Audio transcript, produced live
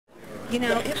You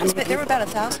know, there were about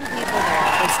 1,000 people there.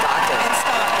 In Stockton.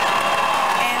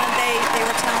 And they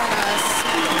were telling us,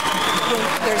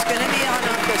 there's going to be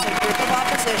there's a group of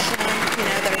opposition, you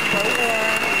know, that are pro-war.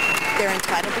 They're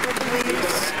entitled to their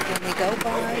beliefs. When they go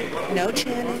by, no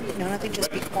chanting, no nothing, just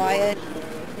be quiet.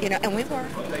 You know, and we were.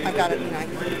 I got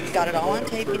it all on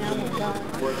tape, you know. Oh my God.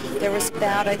 There was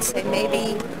about, I'd say,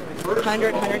 maybe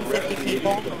 100, 150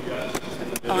 people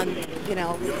on, you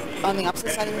know, on the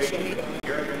opposite side of the street.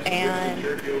 And,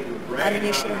 I mean,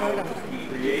 you should have heard them.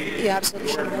 You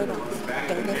absolutely should have heard them.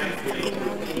 They're living fucking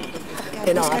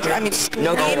in Auburn. I mean,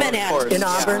 screaming at us. In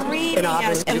Auburn.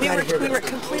 And we were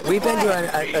completely We've been doing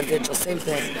a vigil, same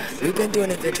thing. We've been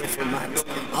doing a vigil for months.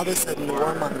 All of a sudden, the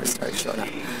warmongers started showing up.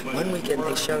 One weekend,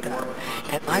 they showed up.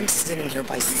 And I'm sitting here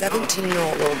by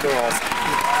 17-year-old little girls.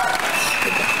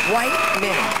 White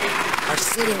men are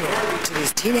sitting there to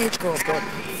these teenage girls going,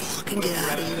 fucking get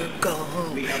out of here, go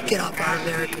home, get off our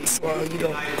American soil, you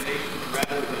don't...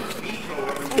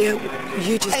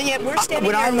 You just... And yet we're standing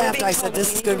when here I left, I said,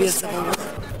 this is going to be a civil war.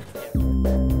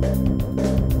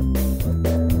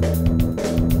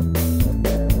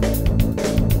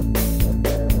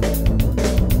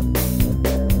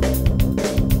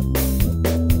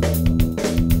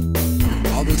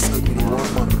 All of a sudden, the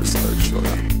warmongers started showing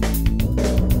up.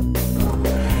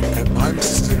 And I'm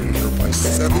sitting here by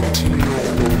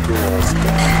 17-year-old little girls.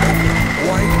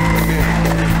 White men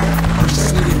are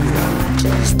sitting there to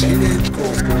these teenage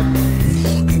girls going,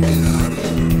 fucking get out of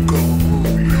here, go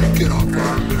home, get off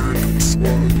our American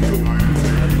soil, you don't...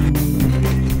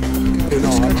 In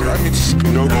Auburn, I mean, just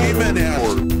no go go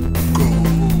home. Go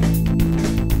home.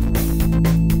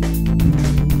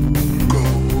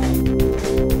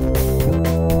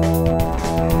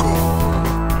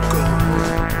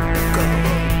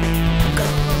 Go.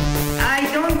 I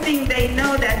don't think they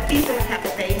know that people have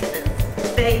faces.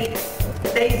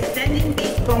 They sending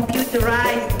these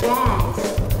computerized bombs.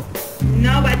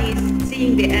 Nobody's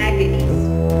seeing the agonies.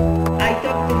 I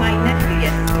talked to my nephew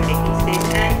yesterday. He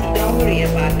said, Auntie, don't worry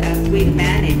about us. We'll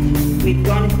manage. We've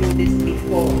gone through this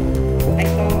before. I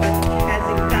told him, but he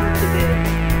hasn't come to the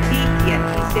peak yet.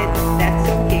 He said, that's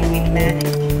okay, we'll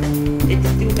manage. It's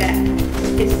too bad.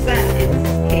 His son is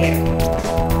scared.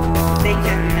 They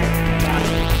can nothing about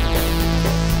it.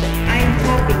 I'm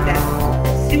hoping that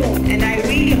soon, and I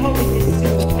really hope it is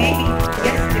soon, maybe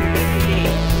yesterday, today,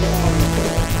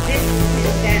 this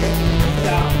insanity will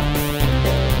stop.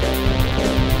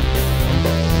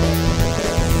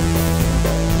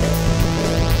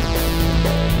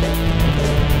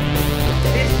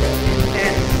 This insanity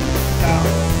will stop.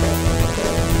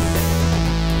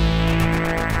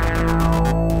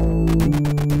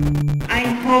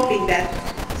 I'm hoping that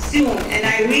soon, and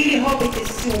I really hope it is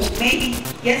soon, maybe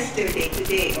yesterday,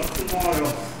 today, or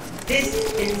tomorrow, this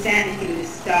insanity will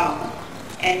stop,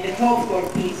 and the hope for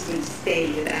peace will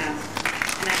stay with us.